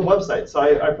 because I build websites. So I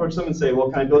approach them and say, well,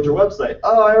 can I build your website?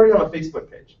 Oh, I already have a Facebook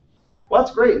page. Well,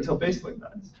 that's great until Facebook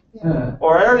dies. Yeah.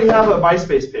 Or I already have a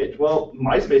MySpace page. Well,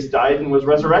 MySpace died and was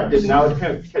resurrected. Now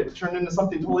it turned into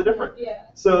something totally different. Yeah.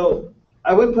 So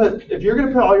I would if you're going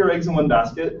to put all your eggs in one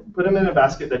basket, put them in a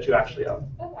basket that you actually own.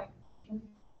 Okay.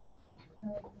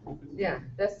 Yeah,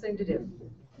 best thing to do.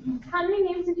 How many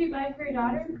names did you buy for your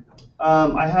daughter?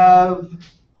 I have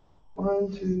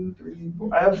 1, 2, 3,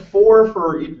 4. I have four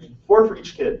for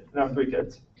each kid. I have 3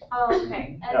 kids. Oh,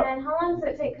 okay. And Yeah. then how long does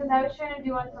it take? Because I was trying to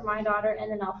do one for my daughter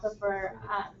and then also for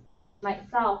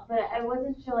myself, but I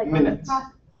wasn't sure like. Minutes.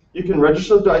 You can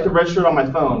register. I can register it on my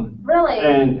phone. Really?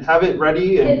 And have it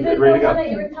ready and Is it ready to the one that go.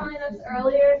 you were telling us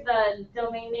earlier, the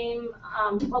domain name,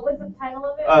 what was the title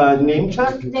of it? Name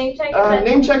check. Name check?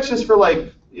 Name check's just for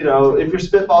like, if you're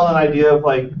spitballing an idea of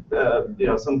like,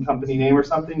 some company name or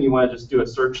something, you want to just do a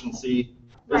search and see,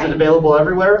 is it available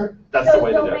everywhere? That's the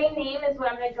way to do it. So domain name is what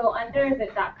I'm going to go under, is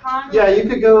it .com? Yeah, you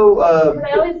could go. Because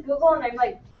I always Google and there's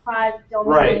like 5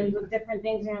 domain Right. names with different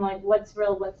things and you're like, what's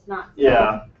real, what's not. So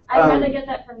Yeah. I'd rather get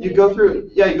that from You go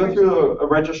through a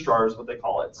registrar is what they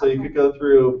call it. So you could go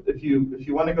through, if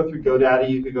you want to go through GoDaddy,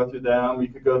 you could go through them. You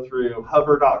could go through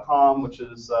hover.com, which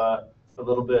is a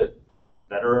little bit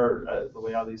better the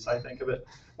way at least I think of it.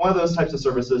 One of those types of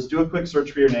services. Do a quick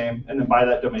search for your name and then buy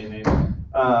that domain name.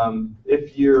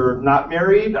 If you're not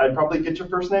married, I'd probably get your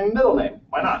first name and middle name.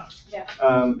 Why not? Yeah.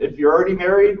 If you're already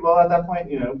married, well, at that point,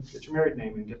 get your married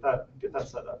name and get that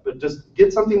set up. But just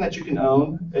get something that you can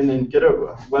own, and then get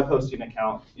a web hosting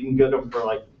account. You can get them for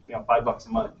like $5 a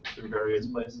month through various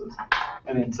places,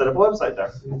 and then set up a website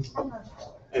there.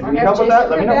 If you need help with that,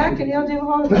 let me know. Back and he'll do a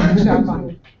whole workshop on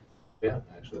it. Yeah,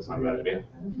 actually, that's not a bad idea.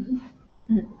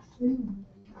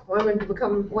 Women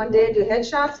become one day do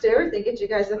headshots, do everything, get you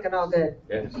guys looking all good.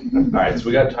 Yeah. All right, so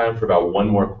we got time for about one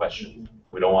more question.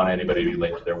 We don't want anybody to be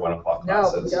late to their 1 o'clock No,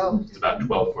 classes. no. It's about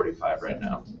 12:45 right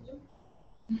now.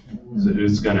 So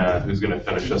who's gonna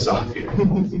finish us off here?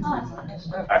 Okay,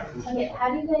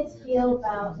 how do you guys feel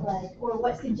about or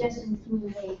what suggestions can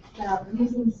you make about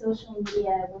using social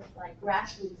media with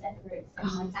grassroots efforts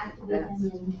and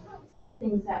activism and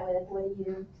things that way? What do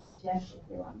you suggest or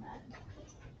feel on that?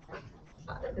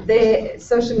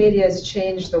 Social media has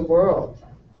changed the world.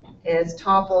 It's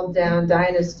toppled down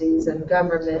dynasties and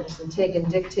governments and taken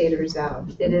dictators out.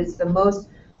 It is the most,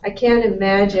 I can't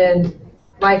imagine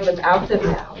life without them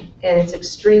now. And it's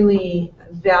extremely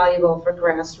valuable for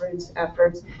grassroots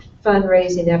efforts,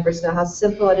 fundraising efforts. Now how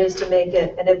simple it is to make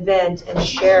it an event and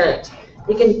share it.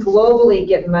 You can globally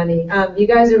get money. You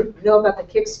guys know about the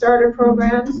Kickstarter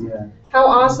programs? Yeah. How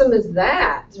awesome is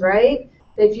that, right?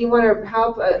 If you want to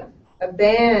help a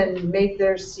band make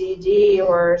their CD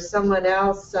or someone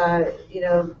else,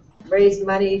 raise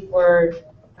money for,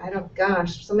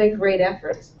 so many great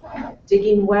efforts.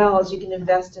 Digging wells, you can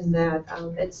invest in that.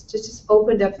 It's just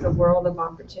opened up the world of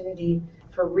opportunity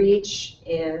for reach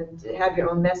and to have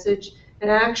your own message, and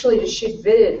actually to shoot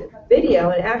video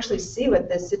and actually see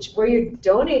what where you're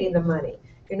donating the money.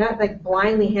 You're not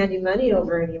blindly handing money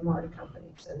over anymore to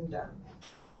companies. And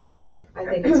I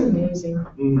think it's amazing.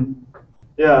 Mm.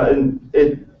 Yeah, and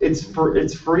it's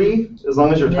free as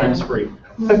long as your time's free.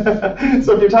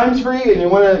 So if your time's free and you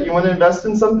wanna invest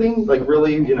in something, like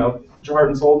really, put your heart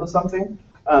and soul into something,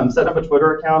 setting up a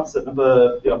Twitter account, setting up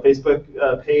a Facebook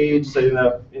page, setting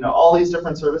up all these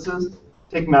different services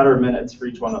take a matter of minutes for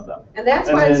each one of them. And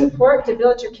that's why it's important to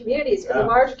build your communities, because the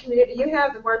larger community you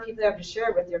have, the more people you have to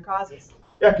share with your causes.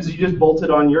 Yeah, because you just bolted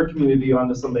on your community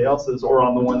onto somebody else's or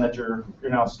on the one that you're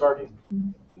now starting.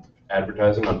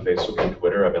 Advertising on Facebook and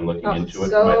Twitter, I've been looking into it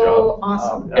so for my job.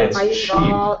 Awesome. It's I use it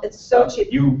all. cheap. It's so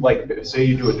cheap. You say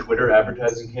you do a Twitter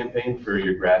advertising campaign for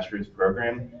your grassroots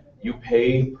program, you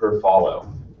pay per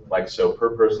follow. So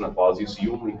per person that follows you, so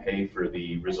you only pay for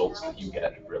the results that you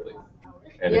get, really.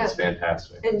 And it's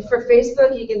fantastic. And for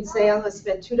Facebook, you can say, I'm going to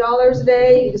spend $2 a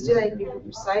day. You just do that, you can be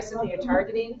precise in who you're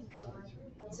targeting.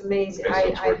 It's amazing.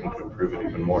 Facebook's working to improve it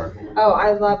even more. Oh,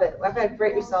 I love it. I've had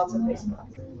great results on Facebook.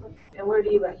 And where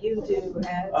do you do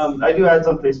ads? I do ads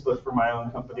on Facebook for my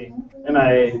own company, and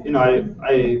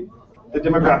the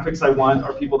demographics I want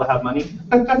are people that have money.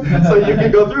 So you can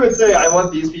go through and say, I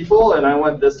want these people, and I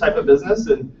want this type of business,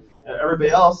 and everybody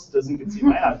else doesn't get to see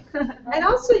my ad. And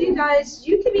also, you guys,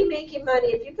 you can be making money.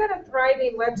 If you've got a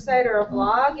thriving website or a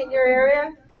blog in your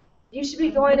area, you should be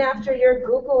going after your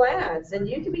Google ads, and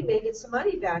you can be making some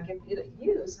money back if you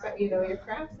use, your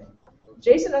craft thing.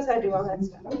 Jason knows how to do all that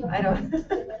stuff. I don't.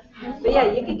 But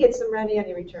yeah, you can get some money on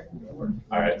your return.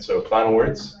 All right, so final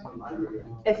words.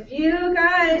 If you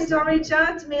guys don't reach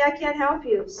out to me, I can't help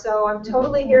you. So I'm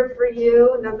totally here for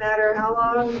you, no matter how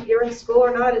long you're in school or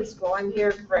not in school. I'm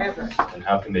here forever. And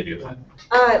how can they do that?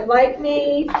 Like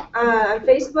me on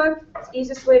Facebook. It's the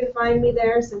easiest way to find me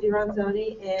there, Cindy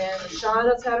Ronzoni. And Sean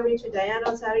knows how to reach me. Diane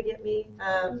knows how to get me.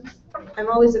 I'm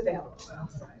always available.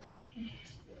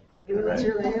 Right.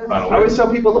 I always tell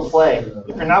people to play.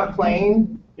 If you're not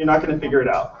playing, you're not going to figure it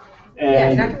out. And, yeah,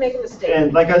 you're not going to make a mistake.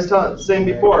 And like I was saying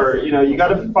before, you got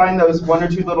to find those one or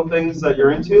two little things that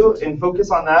you're into and focus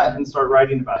on that and start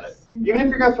writing about it. Even if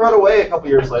you're going to throw it away a couple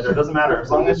years later, it doesn't matter. As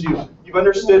long as you've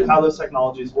understood how those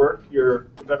technologies work, you're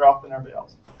better off than everybody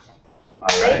else. All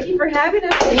right. Thank you for having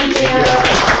us.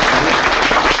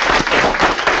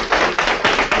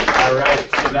 All right,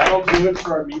 so that'll do it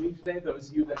for our meeting today. Those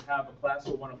of you that have a class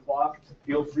at 1 o'clock,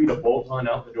 feel free to bolt on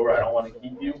out the door. I don't want to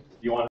keep you. If you want